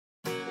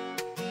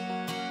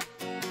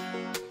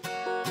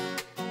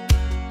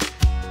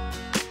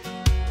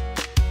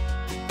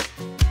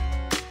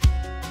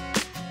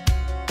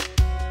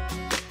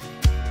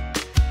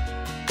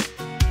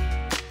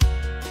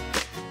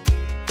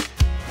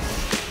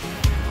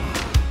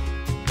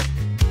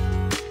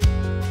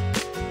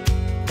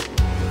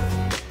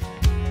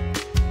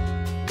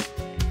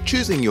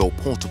Choosing your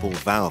portable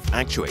valve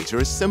actuator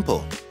is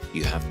simple.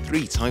 You have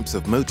three types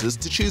of motors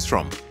to choose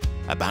from: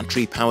 a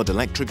battery-powered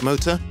electric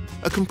motor,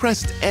 a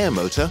compressed air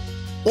motor,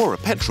 or a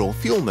petrol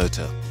fuel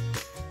motor.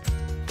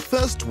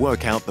 First,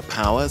 work out the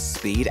power,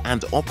 speed,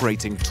 and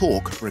operating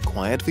torque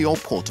required for your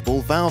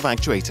portable valve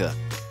actuator.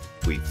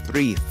 We've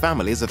three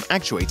families of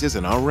actuators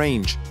in our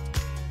range.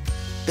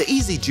 The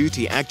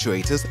easy-duty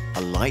actuators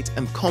are light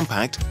and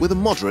compact with a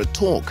moderate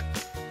torque.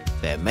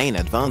 Their main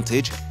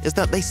advantage is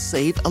that they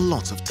save a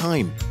lot of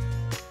time.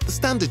 The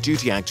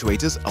standard-duty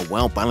actuators are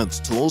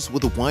well-balanced tools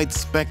with a wide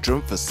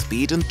spectrum for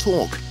speed and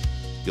torque.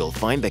 You'll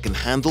find they can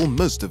handle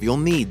most of your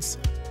needs.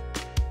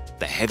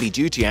 The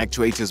heavy-duty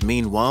actuators,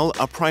 meanwhile,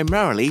 are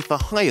primarily for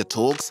higher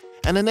torques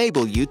and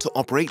enable you to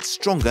operate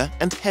stronger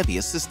and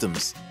heavier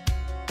systems.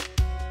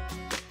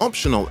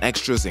 Optional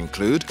extras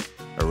include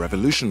a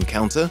revolution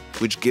counter,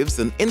 which gives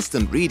an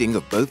instant reading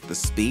of both the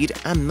speed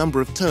and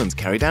number of turns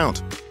carried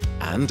out,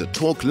 and a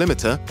torque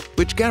limiter,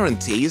 which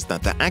guarantees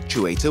that the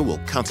actuator will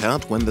cut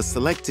out when the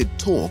selected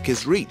torque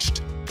is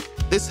reached.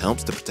 This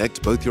helps to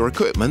protect both your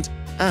equipment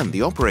and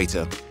the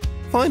operator.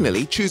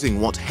 Finally, choosing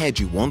what head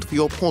you want for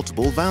your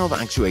portable valve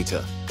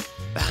actuator.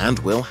 The hand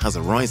wheel has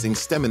a rising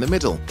stem in the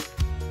middle.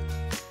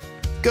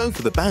 Go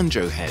for the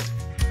banjo head.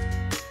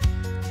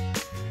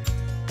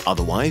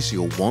 Otherwise,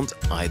 you'll want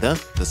either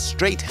the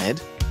straight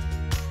head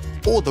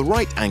or the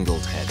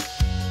right-angled head.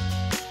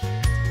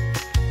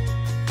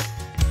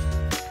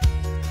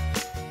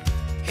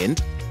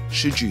 Hint: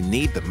 should you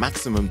need the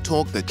maximum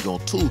torque that your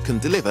tool can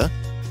deliver,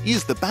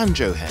 use the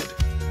banjo head.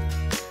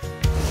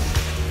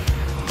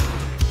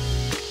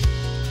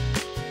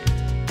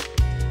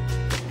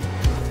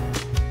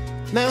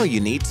 Now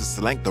you need to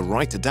select the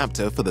right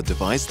adapter for the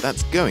device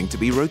that's going to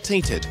be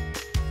rotated.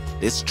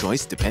 This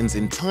choice depends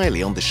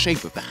entirely on the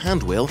shape of the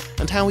hand wheel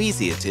and how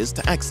easy it is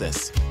to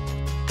access.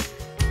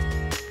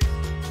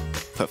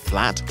 For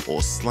flat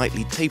or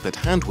slightly tapered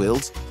hand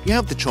wheels, you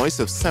have the choice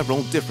of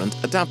several different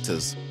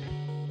adapters.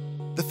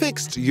 The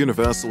fixed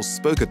universal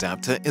spoke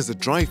adapter is a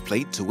drive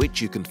plate to which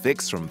you can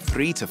fix from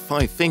 3 to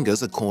 5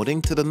 fingers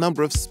according to the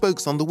number of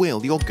spokes on the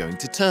wheel you're going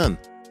to turn.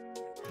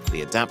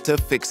 The adapter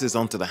fixes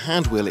onto the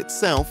hand wheel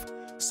itself,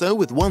 so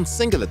with one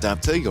single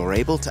adapter you're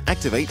able to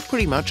activate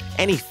pretty much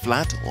any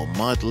flat or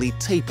mildly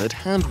tapered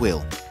hand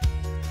wheel.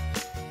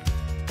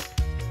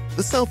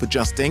 The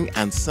self-adjusting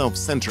and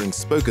self-centering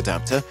spoke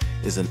adapter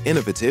is an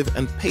innovative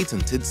and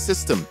patented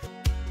system.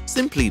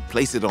 Simply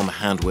place it on the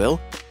hand wheel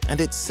and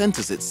it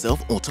centers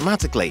itself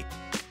automatically.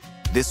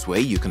 This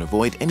way you can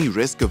avoid any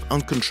risk of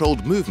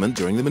uncontrolled movement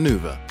during the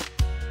maneuver.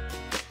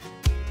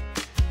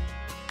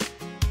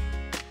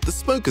 The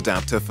spoke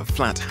adapter for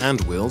flat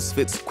hand wheels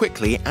fits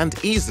quickly and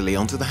easily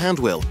onto the hand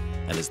wheel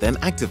and is then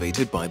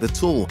activated by the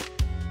tool.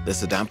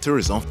 This adapter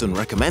is often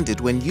recommended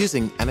when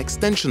using an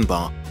extension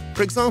bar,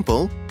 for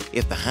example,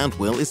 if the hand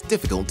wheel is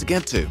difficult to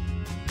get to.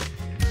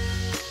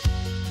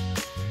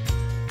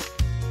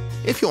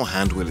 If your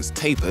hand wheel is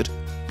tapered,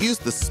 use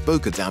the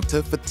spoke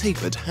adapter for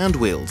tapered hand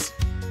wheels.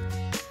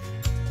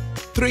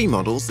 3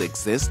 models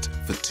exist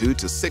for 2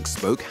 to 6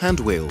 spoke hand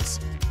wheels.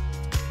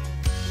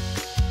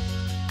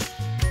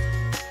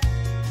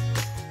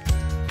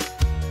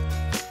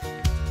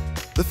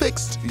 The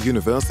fixed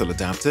universal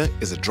adapter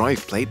is a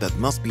drive plate that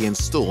must be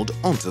installed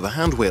onto the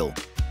hand wheel.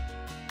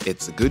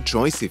 It's a good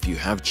choice if you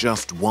have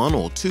just 1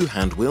 or 2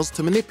 hand wheels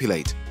to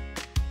manipulate.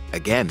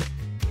 Again,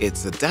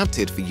 it's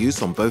adapted for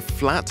use on both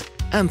flat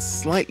and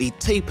slightly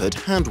tapered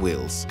hand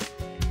wheels.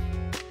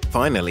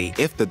 Finally,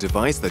 if the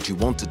device that you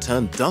want to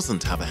turn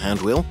doesn't have a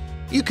hand wheel,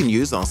 you can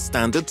use our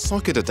standard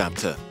socket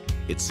adapter.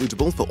 It's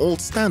suitable for all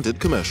standard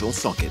commercial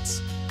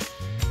sockets.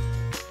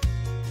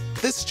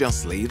 This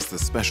just leaves the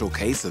special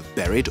case of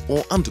buried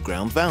or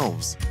underground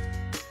valves.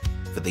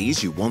 For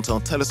these, you want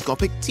our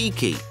telescopic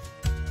T-key.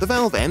 The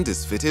valve end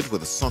is fitted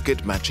with a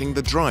socket matching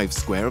the drive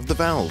square of the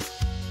valve.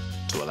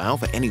 To allow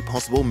for any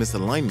possible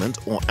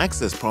misalignment or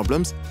access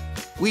problems,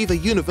 we've a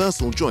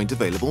universal joint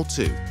available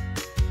too.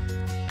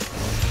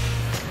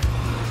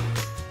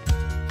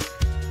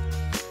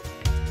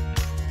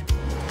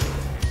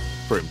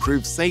 For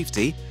improved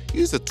safety,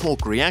 use a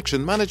torque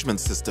reaction management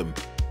system.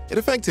 It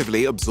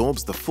effectively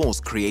absorbs the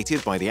force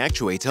created by the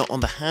actuator on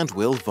the hand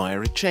wheel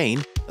via a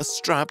chain, a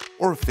strap,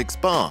 or a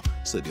fixed bar,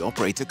 so the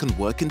operator can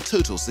work in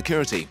total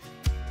security.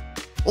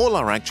 All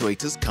our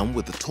actuators come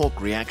with a torque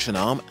reaction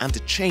arm and a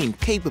chain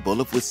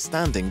capable of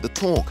withstanding the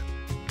torque.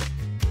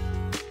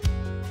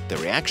 The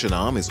reaction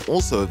arm is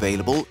also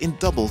available in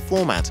double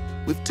format,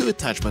 with 2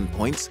 attachment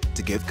points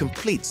to give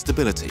complete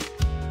stability.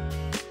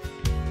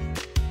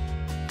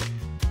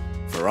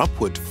 For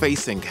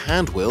upward-facing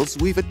hand wheels,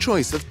 we've a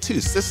choice of 2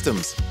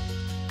 systems.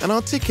 An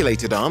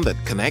articulated arm that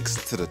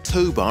connects to the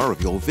tow bar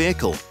of your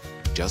vehicle.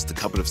 Just a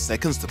couple of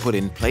seconds to put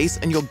in place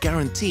and you're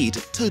guaranteed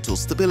total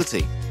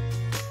stability.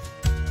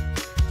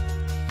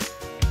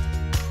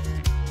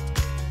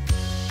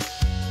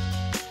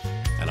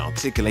 An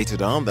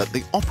articulated arm that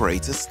the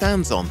operator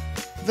stands on,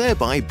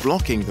 thereby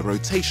blocking the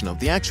rotation of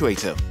the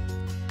actuator.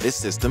 This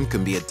system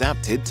can be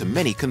adapted to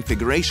many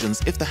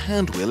configurations if the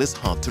hand wheel is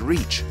hard to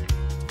reach.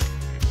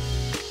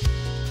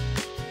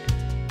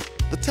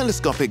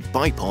 telescopic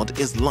bipod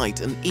is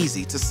light and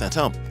easy to set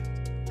up.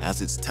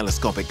 As its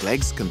telescopic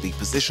legs can be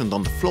positioned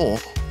on the floor,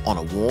 on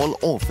a wall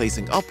or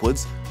facing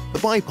upwards, the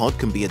bipod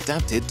can be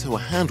adapted to a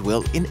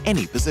handwheel in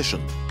any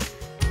position.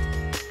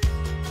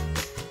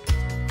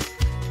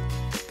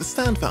 The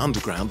stand for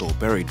underground or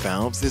buried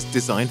valves is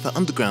designed for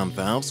underground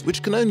valves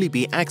which can only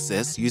be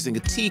accessed using a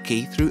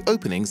T-key through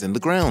openings in the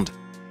ground.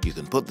 You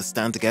can put the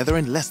stand together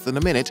in less than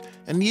a minute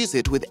and use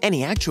it with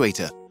any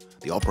actuator.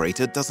 The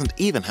operator doesn't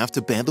even have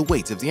to bear the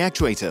weight of the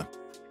actuator.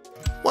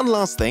 One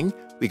last thing,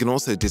 we can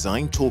also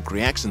design torque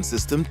reaction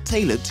system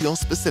tailored to your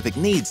specific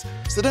needs,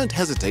 so don't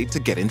hesitate to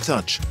get in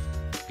touch.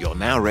 You're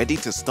now ready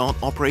to start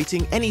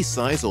operating any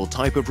size or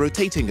type of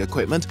rotating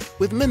equipment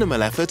with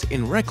minimal effort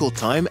in record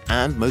time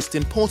and, most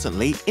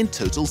importantly, in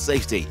total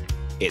safety.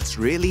 It's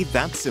really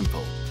that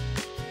simple.